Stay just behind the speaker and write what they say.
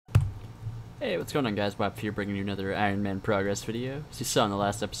Hey, what's going on, guys? Wap here, bringing you another Iron Man progress video. As you saw in the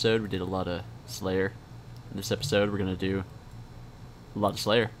last episode, we did a lot of Slayer. In this episode, we're going to do a lot of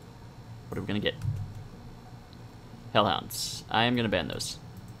Slayer. What are we going to get? Hellhounds. I am going to ban those.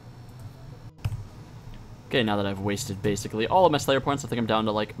 Okay, now that I've wasted basically all of my Slayer points, I think I'm down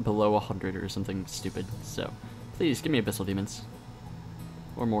to like below 100 or something stupid. So, please, give me Abyssal Demons.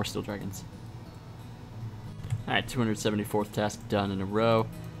 Or more Steel Dragons. Alright, 274th task done in a row.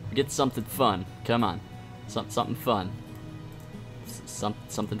 Get something fun. Come on. Something fun.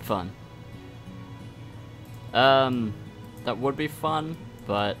 Something fun. That would be fun,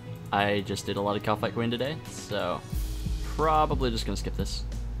 but I just did a lot of Cow Fight Queen today, so probably just gonna skip this.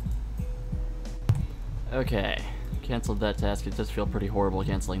 Okay. Canceled that task. It does feel pretty horrible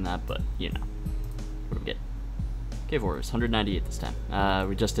canceling that, but you know. What do we get? Cave Warriors, 198 this time.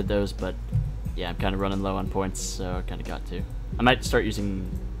 We just did those, but yeah, I'm kind of running low on points, so I kind of got to. I might start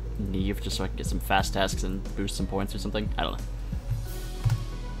using Neve just so I can get some fast tasks and boost some points or something. I don't know.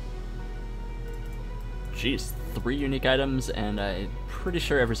 Jeez, 3 unique items, and I'm pretty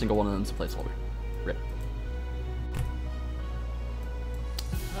sure every single one of them is a placeholder. Rip.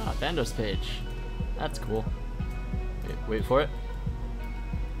 Ah, Bandos page. That's cool. Wait for it.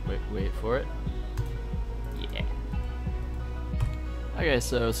 Wait for it. Yeah. Okay,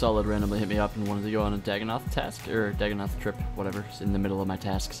 so Solid randomly hit me up and wanted to go on a Dagonoth task, or Dagonoth trip, whatever, it's in the middle of my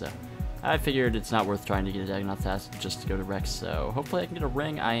task, so I figured it's not worth trying to get a Dagonoth task just to go to Rex, so hopefully I can get a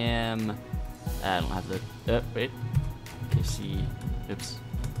ring. I don't have the, wait, KC, oops,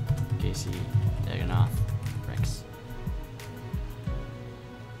 KC, Dagonoth, Rex.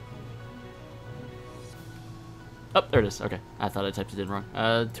 Oh, there it is, okay, I thought I typed it in wrong.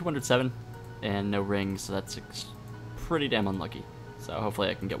 207, and no ring, so that's pretty damn unlucky. So hopefully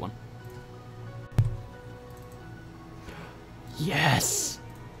I can get one. Yes!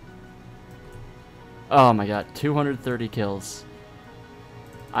 Oh my god, 230 kills.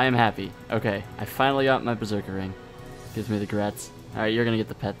 I am happy. Okay, I finally got my Berserker ring. Gives me the grats. Alright, you're gonna get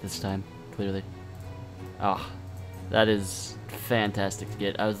the pet this time, clearly. Oh, that is fantastic to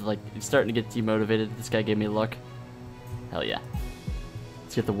get. I was like starting to get demotivated. This guy gave me luck. Hell yeah.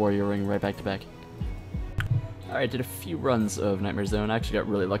 Let's get the Warrior ring right back to back. Alright, did a few runs of Nightmare Zone. I actually got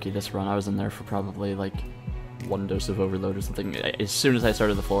really lucky this run. I was in there for probably like 1 dose of overload or something. As soon as I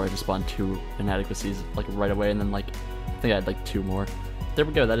started the floor, I just spawned 2 inadequacies like right away, and then like I think I had like 2 more. There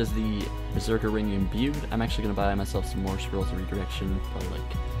we go. That is the Berserker ring imbued. I'm actually gonna buy myself some more scrolls of redirection. Probably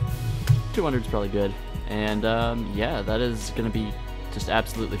like 200 is probably good. And yeah, that is gonna be just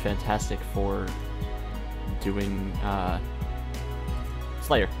absolutely fantastic for doing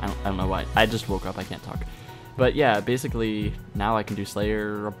Slayer. I don't know why. I just woke up. I can't talk. But yeah, basically, now I can do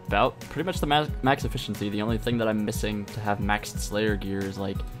Slayer about pretty much the max efficiency. The only thing that I'm missing to have maxed Slayer gear is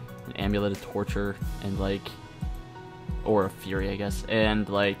like an Amulet of Torture and like, or a Fury, I guess, and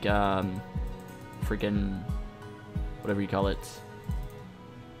like, freaking, whatever you call it,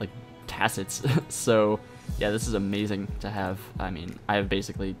 like Tacits. So yeah, this is amazing to have. I mean, I have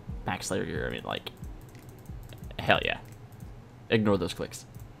basically max Slayer gear. I mean, like, hell yeah. Ignore those clicks.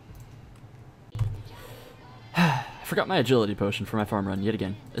 I forgot my agility potion for my farm run yet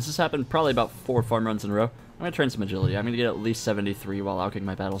again. This has happened probably about 4 farm runs in a row. I'm gonna train some agility. I'm gonna get at least 73 while alching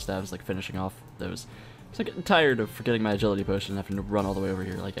my battle staves, like finishing off those. So I'm getting tired of forgetting my agility potion and having to run all the way over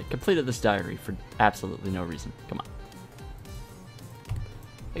here. Like, I completed this diary for absolutely no reason. Come on.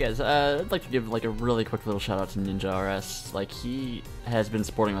 Hey guys, I'd like to give like a really quick little shout out to OSRS. Like, he has been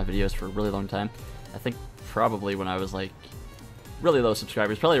supporting my videos for a really long time. I think probably when I was like really low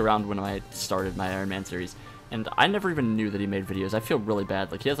subscribers, probably around when I started my Iron Man series. And I never even knew that he made videos. I feel really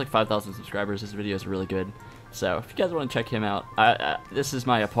bad. Like, he has like 5,000 subscribers. His videos are really good. So if you guys want to check him out, this is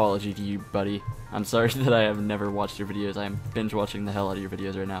my apology to you, buddy. I'm sorry that I have never watched your videos. I am binge watching the hell out of your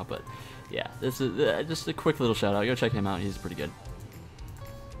videos right now. But yeah, this is just a quick little shout out. Go check him out. He's pretty good.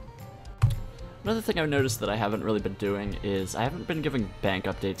 Another thing I've noticed that I haven't really been doing is I haven't been giving bank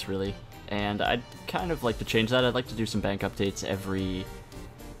updates really. And I'd kind of like to change that. I'd like to do some bank updates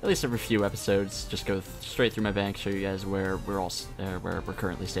at least every few episodes. Just go straight through my bank, show you guys where we're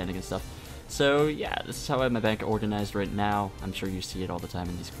currently standing and stuff. So yeah, this is how I have my bank organized right now. I'm sure you see it all the time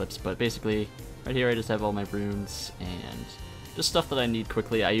in these clips, but basically right here I just have all my runes and just stuff that I need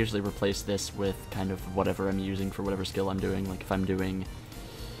quickly. I usually replace this with kind of whatever I'm using for whatever skill I'm doing. Like if I'm doing,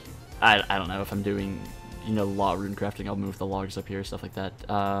 I don't know, if I'm doing, you know, law rune crafting, I'll move the logs up here, stuff like that.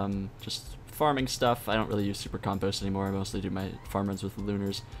 Just farming stuff. I don't really use super compost anymore. I mostly do my farm runs with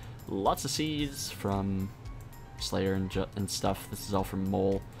lunars. Lots of seeds from Slayer and stuff. This is all from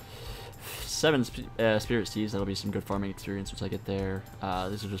Mole. Spirit Seeds, that'll be some good farming experience once I get there.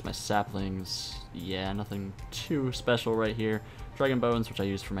 These are just my saplings. Yeah, nothing too special right here. Dragon Bones, which I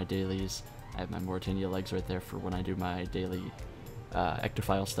use for my dailies. I have my Moritania legs right there for when I do my daily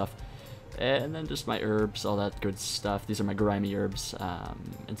ectophile stuff. And then just my herbs, all that good stuff. These are my grimy herbs.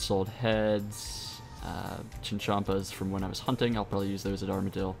 Ensouled Heads, Chinchampas from when I was hunting. I'll probably use those at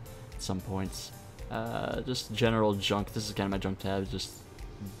Armadillo at some points. Just general junk. This is kind of my junk tab, just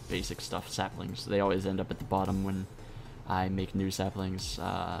basic stuff. Saplings. They always end up at the bottom when I make new saplings.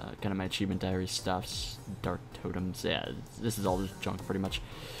 Kind of my achievement diary stuffs, dark totems. Yeah, this is all just junk pretty much.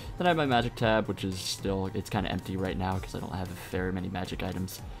 Then I have my magic tab, which is still, it's kind of empty right now because I don't have very many magic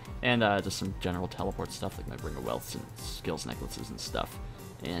items. And just some general teleport stuff like my Ring of Wealths and skills necklaces and stuff.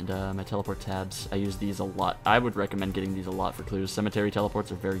 And my teleport tabs, I use these a lot. I would recommend getting these a lot for clues. Cemetery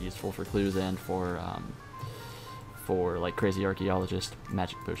teleports are very useful for clues and for like Crazy Archaeologist,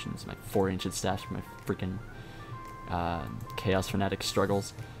 magic potions, my 4 ancient staffs for my freaking Chaos Fanatic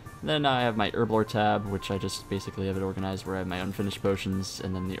struggles. And then I have my Herblore tab, which I just basically have it organized where I have my unfinished potions,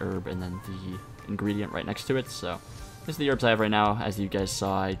 and then the herb, and then the ingredient right next to it. So these are the herbs I have right now. As you guys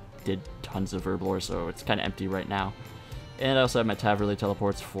saw, I did tons of Herblore, so it's kind of empty right now. And I also have my Taverly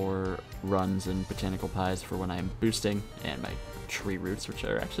teleports for runs and botanical pies for when I'm boosting, and my tree roots, which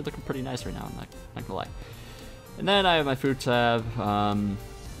are actually looking pretty nice right now, I'm not gonna lie. And then I have my food tab,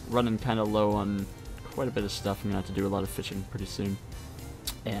 running kind of low on quite a bit of stuff. I'm gonna have to do a lot of fishing pretty soon.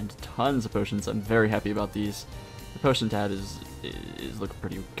 And tons of potions. I'm very happy about these. The potion tab is looking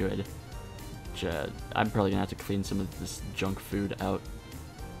pretty good. I'm probably gonna have to clean some of this junk food out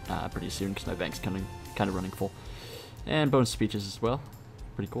pretty soon because my bank's kind of running full. And bonus speeches as well,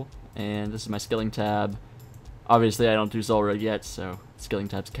 pretty cool. And this is my skilling tab. Obviously I don't do Zulrah yet, so skilling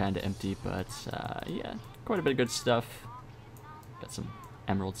tab's kind of empty, but yeah, quite a bit of good stuff. Got some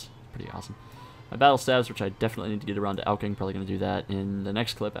emeralds, pretty awesome. My battle stabs, which I definitely need to get around to alching, probably going to do that in the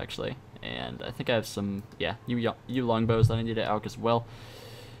next clip actually. And I think I have some, yeah, you longbows that I need to alch as well.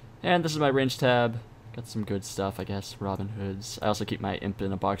 And this is my range tab. Got some good stuff, I guess. Robin Hoods. I also keep my imp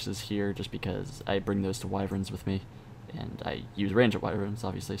in boxes here just because I bring those to wyverns with me. And I use range at wyverns,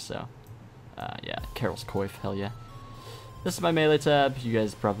 obviously, so yeah, Carol's Coif, hell yeah. This is my melee tab. You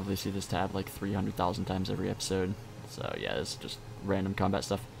guys probably see this tab like 300,000 times every episode. So yeah, this is just random combat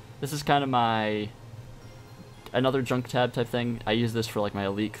stuff. This is kind of my another junk tab type thing. I use this for like my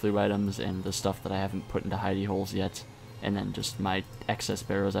elite clue items and the stuff that I haven't put into hidey holes yet. And then just my excess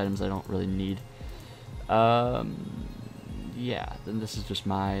barrows items I don't really need. Yeah, then this is just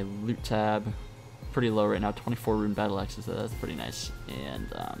my loot tab. Pretty low right now, 24 rune battle axes, so that's pretty nice.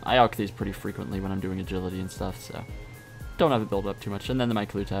 And I alch these pretty frequently when I'm doing agility and stuff, so don't have it build up too much. And then my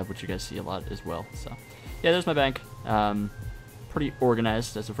clue tab, which you guys see a lot as well. So yeah, there's my bank. Pretty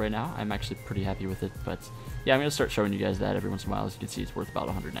organized as of right now. I'm actually pretty happy with it, but yeah, I'm gonna start showing you guys that every once in a while. As you can see, it's worth about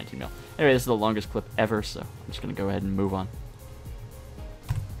 119 mil. Anyway, this is the longest clip ever, so I'm just gonna go ahead and move on.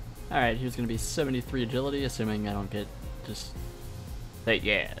 Alright, here's gonna be 73 agility, assuming I don't get just... Hey,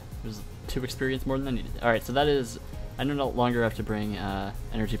 yeah, there's 2 experience more than I needed. Alright, so that is... I no longer have to bring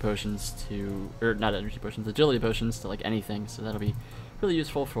energy potions to... Or, not energy potions, agility potions to, like, anything, so that'll be really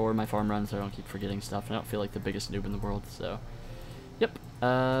useful for my farm runs so I don't keep forgetting stuff. I don't feel like the biggest noob in the world, so... Yep,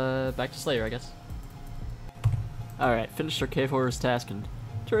 back to Slayer, I guess. Alright, finished our Cave Horrors task, and...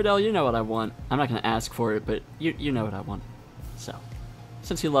 Turadel, you know what I want. I'm not gonna ask for it, but you know what I want. So...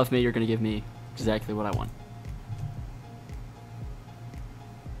 Since you love me, you're gonna give me exactly what I want.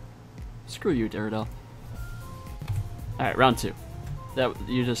 Screw you, Turadel. Alright, round 2. That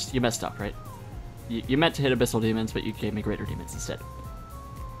you messed up, right? You meant to hit Abyssal Demons, but you gave me Greater Demons instead.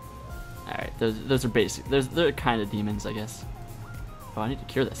 Alright, those are basic. They're kind of demons, I guess. Oh, I need to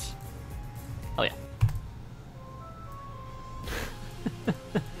cure this. Oh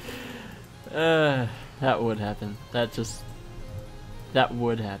yeah. That would happen. That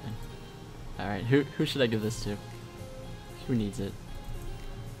would happen. Alright, who should I give this to? Who needs it?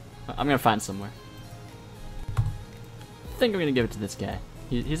 I'm gonna find somewhere. I think I'm gonna give it to this guy.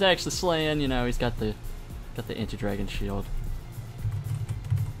 He's actually slaying, you know, he's got the anti-dragon shield.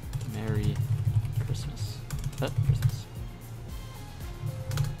 Merry Christmas. Christmas.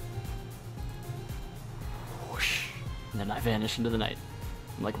 Whoosh. And then I vanish into the night.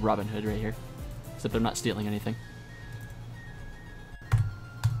 I'm like Robin Hood right here. Except I'm not stealing anything.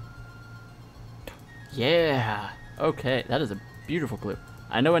 Yeah! Okay, that is a beautiful clip.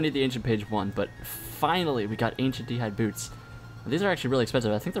 I know I need the Ancient Page 1, but finally we got Ancient D'hide boots. These are actually really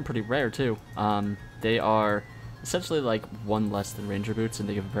expensive. I think they're pretty rare too. They are essentially like one less than Ranger Boots, and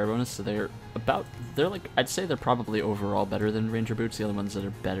they give a prayer bonus, so they're like, I'd say they're probably overall better than Ranger Boots. The only ones that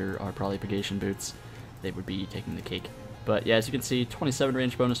are better are probably Purgation Boots. They would be taking the cake. But yeah, as you can see, 27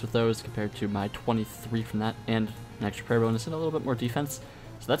 range bonus with those compared to my 23 from that, and an extra prayer bonus and a little bit more defense.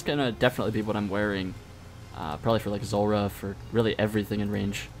 So that's gonna definitely be what I'm wearing, probably for like Zulrah, for really everything in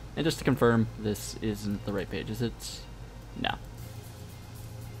range. And just to confirm, this isn't the right page, is it? No.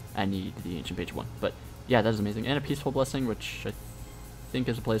 I need the Ancient Page 1. But yeah, that is amazing. And a Peaceful Blessing, which I think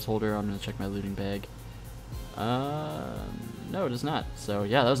is a placeholder. I'm gonna check my looting bag. No, it is not. So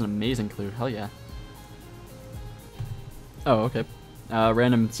yeah, that was an amazing clue. Hell yeah. Oh, okay.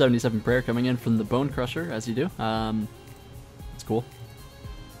 Random 77 prayer coming in from the Bone Crusher, as you do. It's cool.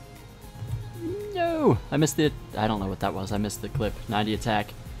 No! I missed it. I don't know what that was. I missed the clip. 90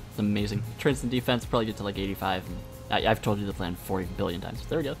 attack. It's amazing. Trains and defense, probably get to like 85. And I've told you the plan 40 billion times.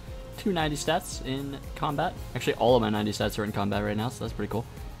 There we go. 290 stats in combat. Actually, all of my 90 stats are in combat right now, so that's pretty cool.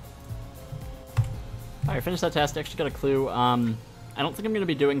 Alright, finish that task. I actually got a clue. I don't think I'm going to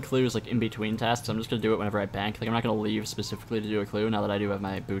be doing clues like in between tasks. I'm just going to do it whenever I bank. Like, I'm not going to leave specifically to do a clue now that I do have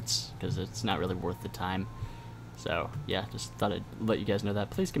my boots, because it's not really worth the time. So, yeah, just thought I'd let you guys know that.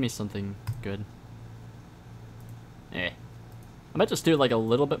 Please give me something good. I might just do like a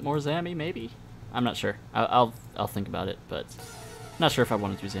little bit more Zammy, maybe? I'm not sure. I'll think about it, but not sure if I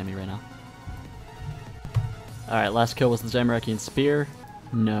want to do Zammy right now. Alright, last kill was the Zamorakian Spear.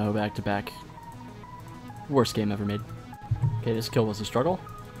 No, back-to-back. Worst game ever made. Okay, this kill was a struggle.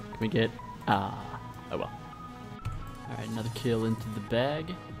 Can we get... oh well. Alright, another kill into the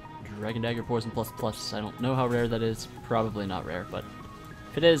bag. Dragon Dagger Poison plus plus. I don't know how rare that is. Probably not rare, but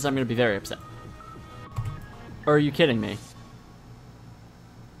if it is, I'm going to be very upset. Or are you kidding me?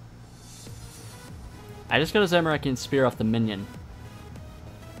 I just got a Zamorakian Spear off the minion.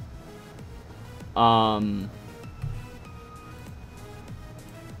 What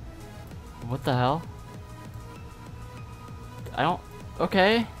the hell? I don't...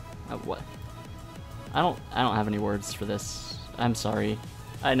 Okay. What? I don't have any words for this. I'm sorry.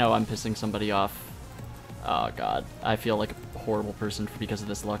 I know I'm pissing somebody off. Oh god. I feel like a horrible person because of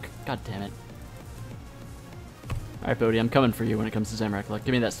this luck. God damn it. Alright, Bodhi, I'm coming for you when it comes to Zamorak luck.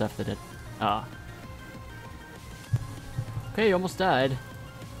 Give me that stuff that did. Ah. Okay, you almost died.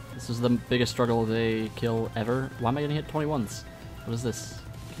 This was the biggest struggle of a kill ever. Why am I getting hit 21s? What is this?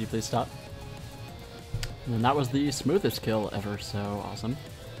 Can you please stop? And that was the smoothest kill ever, so awesome.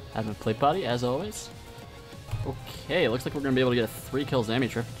 Having a plate body, as always. Okay, looks like we're going to be able to get a 3-kill Zammy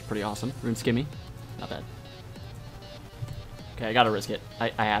trip. Pretty awesome. Runescape. Not bad. Okay, I gotta risk it. I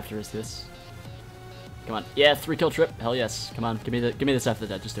have to risk this. Come on. Yeah, 3-kill trip. Hell yes. Come on, give me the stuff that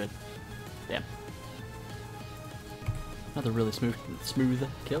dead. Just do it. Damn. Another really smooth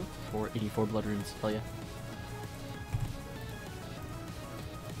kill for 84 blood runes. Hell yeah.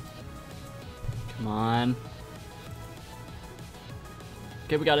 Come on.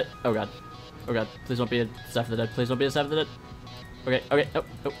 Okay, we got it. Oh god. Oh god. Please don't be a staff of the dead. Please don't be a staff of the dead. Okay, okay. Oh,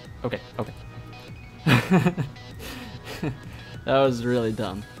 okay, okay. That was really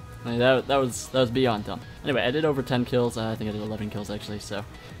dumb. I mean, that was beyond dumb. Anyway, I did over 10 kills. I think I did 11 kills actually, so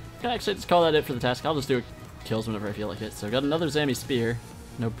can I actually just call that it for the task? I'll just do kills whenever I feel like it. So I got another Zammy Spear.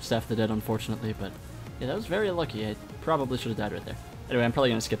 No staff of the dead, unfortunately, but yeah, that was very lucky. I probably should have died right there. Anyway, I'm probably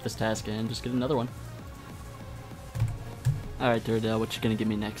going to skip this task and just get another one. Alright, Duradel, what you going to give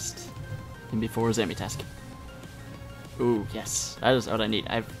me next? Give me 4 Zammy task. Ooh, yes. That is what I need.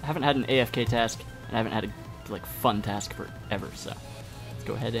 I haven't had an AFK task, and I haven't had a like fun task forever, so let's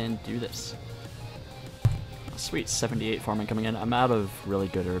go ahead and do this. Oh, sweet, 78 farming coming in. I'm out of really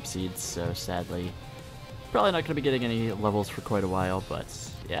good herb seeds, so sadly, probably not going to be getting any levels for quite a while, but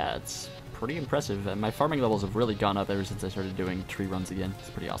yeah, it's pretty impressive. And my farming levels have really gone up ever since I started doing tree runs again.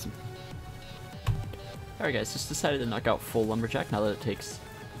 It's pretty awesome. Alright guys, just decided to knock out full Lumberjack now that it takes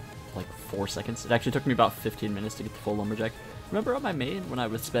like 4 seconds. It actually took me about 15 minutes to get the full Lumberjack. Remember on my main when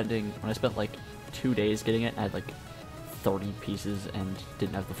I spent like 2 days getting it, I had like 30 pieces and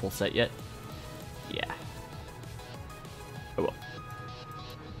didn't have the full set yet? Yeah. Oh well.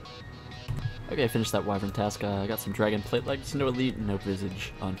 Okay, I finished that Wyvern task. I got some Dragon Plate Legs, no Elite, no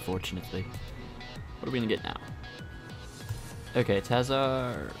Visage, unfortunately. What are we gonna get now? Okay,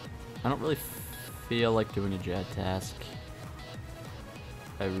 Tazar. I don't really feel like doing a Jad task.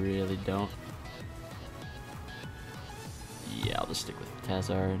 I really don't. Yeah, I'll just stick with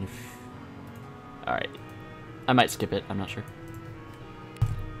Tazar, and if... Alright. I might skip it, I'm not sure.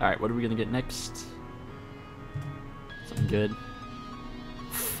 Alright, what are we gonna get next? Something good.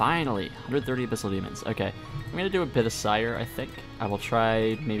 Finally! 130 Abyssal Demons. Okay. I'm gonna do a bit of Sire, I think. I will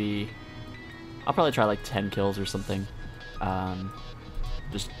try maybe I'll probably try like 10 kills or something.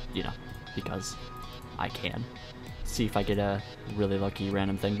 Just, you know, because I can. See if I get a really lucky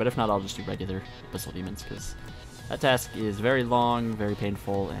random thing, but if not, I'll just do regular Abyssal Demons, because that task is very long, very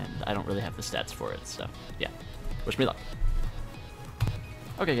painful, and I don't really have the stats for it, so yeah. Wish me luck.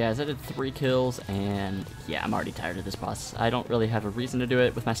 Okay guys, I did 3 kills, and yeah, I'm already tired of this boss. I don't really have a reason to do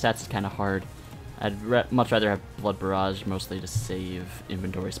it. With my stats, it's kind of hard. I'd much rather have Blood Barrage, mostly to save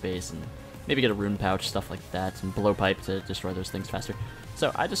inventory space, and maybe get a rune pouch, stuff like that, and blow pipe to destroy those things faster.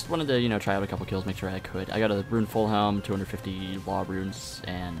 So I just wanted to, you know, try out a couple kills, make sure I could. I got a rune full helm, 250 law runes,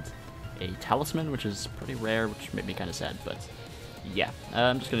 and a talisman, which is pretty rare, which made me kind of sad, but yeah.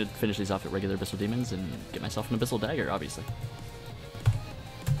 I'm just going to finish these off at regular Abyssal Demons and get myself an Abyssal Dagger, obviously.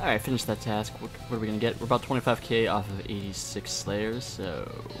 Alright, finished that task. What are we going to get? We're about 25k off of 86 Slayers, so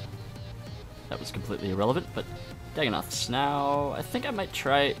that was completely irrelevant, but Dagonoths. Now, I think I might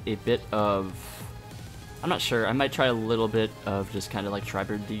try a bit of... I'm not sure. I might try a little bit of just kind of like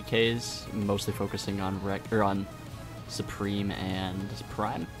Tribird DKs, mostly focusing on on Supreme and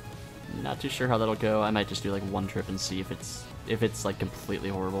Prime. Not too sure how that'll go. I might just do like one trip and see if it's like completely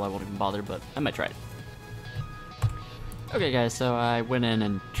horrible. I won't even bother, but I might try it. Okay, guys. So I went in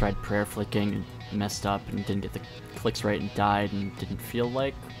and tried prayer flicking and messed up and didn't get the clicks right and died and didn't feel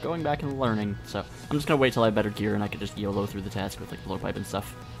like going back and learning. So I'm just gonna wait till I have better gear and I can just YOLO through the task with like blowpipe and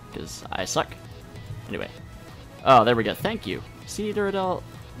stuff because I suck. Anyway. Oh, there we go. Thank you. See, Duradel,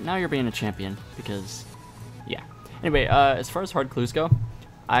 now you're being a champion, because, yeah. Anyway, as far as hard clues go,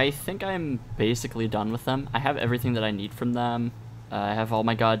 I think I'm basically done with them. I have everything that I need from them. I have all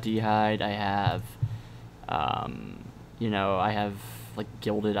my God D-Hide. I have, you know, I have, like,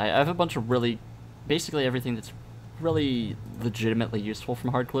 Gilded. I have a bunch of really, basically everything that's really legitimately useful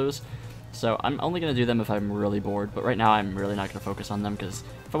from hard clues. So I'm only going to do them if I'm really bored, but right now I'm really not going to focus on them, because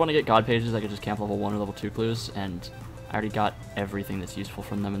if I want to get God pages, I could just camp level 1 or level 2 clues, and I already got everything that's useful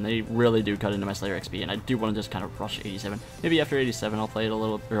from them, and they really do cut into my Slayer XP, and I do want to just kind of rush 87. Maybe after 87 I'll play it a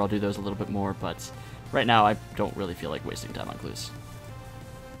little, or I'll do those a little bit more, but right now I don't really feel like wasting time on clues.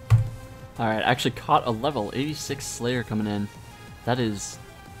 Alright, I actually caught a level 86 Slayer coming in. That is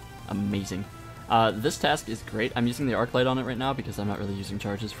amazing. This task is great. I'm using the arc light on it right now because I'm not really using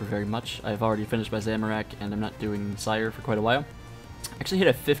charges for very much. I've already finished my Zamorak and I'm not doing Sire for quite a while. I actually hit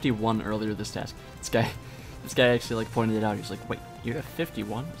a 51 earlier this task. This guy actually like pointed it out. He's like, wait, you're at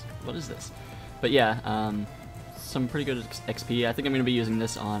 51? What is this? But yeah, some pretty good XP. I think I'm going to be using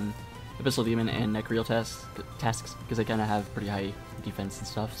this on Abyssal Demon and Necreal tasks because they kind of have pretty high defense and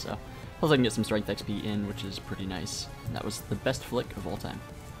stuff. So plus I can get some strength XP in, which is pretty nice. And that was the best flick of all time.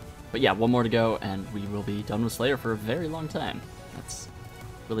 But yeah, one more to go, and we will be done with Slayer for a very long time. That's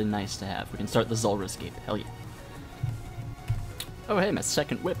really nice to have. We can start the Runescape. Hell yeah. Oh hey, my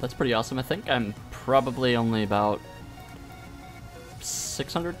second whip. That's pretty awesome. I think I'm probably only about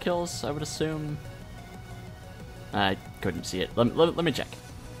 600 kills, I would assume. I couldn't see it. Let me check.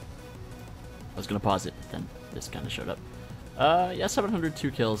 I was going to pause it, but then this kind of showed up. Yeah,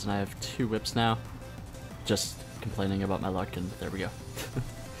 702 kills, and I have 2 whips now. Just complaining about my luck, and there we go.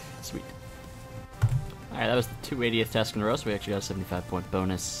 Sweet. Alright, that was the 280th task in a row, so we actually got a 75-point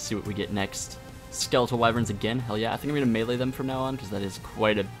bonus. See what we get next. Skeletal Wyverns again, hell yeah. I think I'm going to melee them from now on, because that is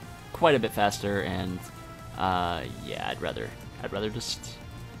quite a bit faster, and yeah, I'd rather just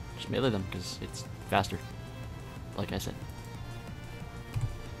melee them, because it's faster, like I said.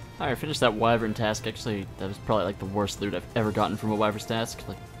 Alright, finished that Wyvern task. Actually, that was probably like the worst loot I've ever gotten from a Wyvern task.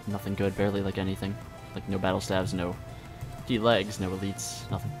 Like, nothing good, barely like anything. Like, no battle stabs, no D-legs, no elites,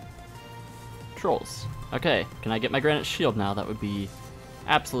 nothing. Trolls. Okay, can I get my granite shield now? That would be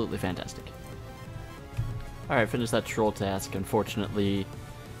absolutely fantastic. Alright, finished that troll task. Unfortunately,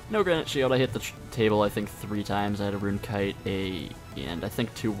 no granite shield. I hit the table, I think, 3 times. I had a rune kite, and I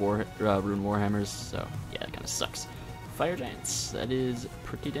think 2 rune warhammers, so yeah, it kind of sucks. Fire giants. That is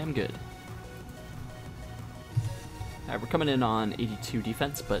pretty damn good. Alright, we're coming in on 82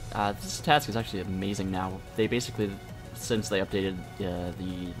 defense, but this task is actually amazing now. They basically, since they updated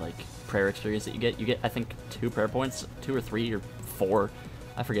the like prayer experience that you get I think 2 prayer points, 2 or 3 or 4,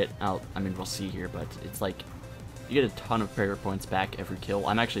 I forget. I mean we'll see here, but it's like you get a ton of prayer points back every kill.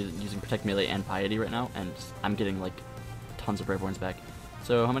 I'm actually using Protect Melee and Piety right now, and I'm getting like tons of prayer points back.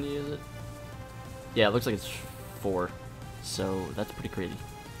 So how many is it? Yeah, it looks like it's 4, so that's pretty crazy.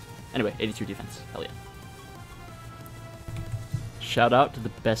 Anyway, 82 defense, hell yeah. Shout out to the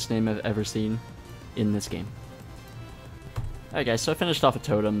best name I've ever seen in this game. Alright guys, so I finished off a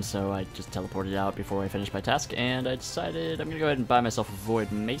totem, so I just teleported out before I finished my task, and I decided I'm going to go ahead and buy myself a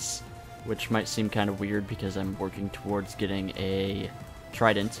Void Mace, which might seem kind of weird because I'm working towards getting a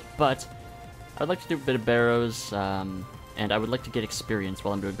Trident, but I'd like to do a bit of barrows, and I would like to get experience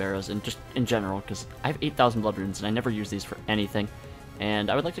while I'm doing barrows, and just in general, because I have 8,000 blood runes, and I never use these for anything. And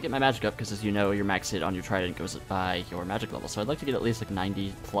I would like to get my magic up, because as you know, your max hit on your trident goes by your magic level. So I'd like to get at least like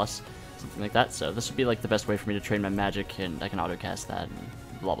 90 plus, something like that. So this would be like the best way for me to train my magic, and I can auto-cast that, and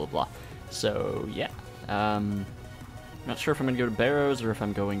blah blah blah. So yeah, I'm not sure if I'm going to go to barrows, or if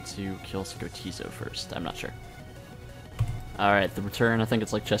I'm going to kill Scotizo first. I'm not sure. Alright, the return, I think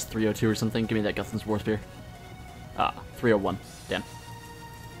it's like chest 302 or something. Give me that Guthlyn's War Spear. Ah, 301. Damn.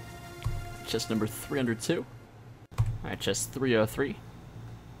 Chest number 302. Alright, chest 303.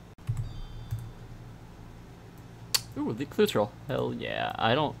 Ooh, the clue troll. Hell yeah.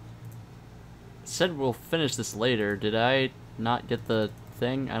 I don't... It said we'll finish this later. Did I not get the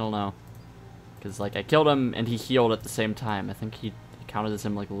thing? I don't know. Because, like, I killed him and he healed at the same time. I think he counted as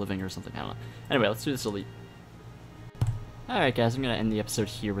him, like, living or something. I don't know. Anyway, let's do this elite. Alright guys, I'm going to end the episode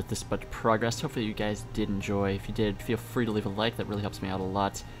here with this much progress. Hopefully you guys did enjoy. If you did, feel free to leave a like. That really helps me out a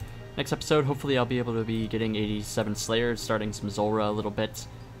lot. Next episode, hopefully I'll be able to be getting 87 Slayers, starting some Zulrah a little bit.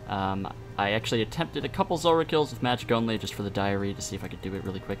 I actually attempted a couple Zulrah kills with magic only, just for the diary, to see if I could do it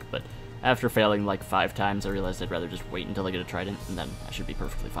really quick, but after failing like 5 times, I realized I'd rather just wait until I get a trident, and then I should be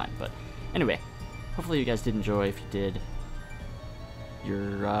perfectly fine. But anyway, hopefully you guys did enjoy. If you did,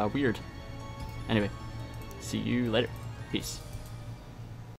 you're weird. Anyway, see you later. Peace.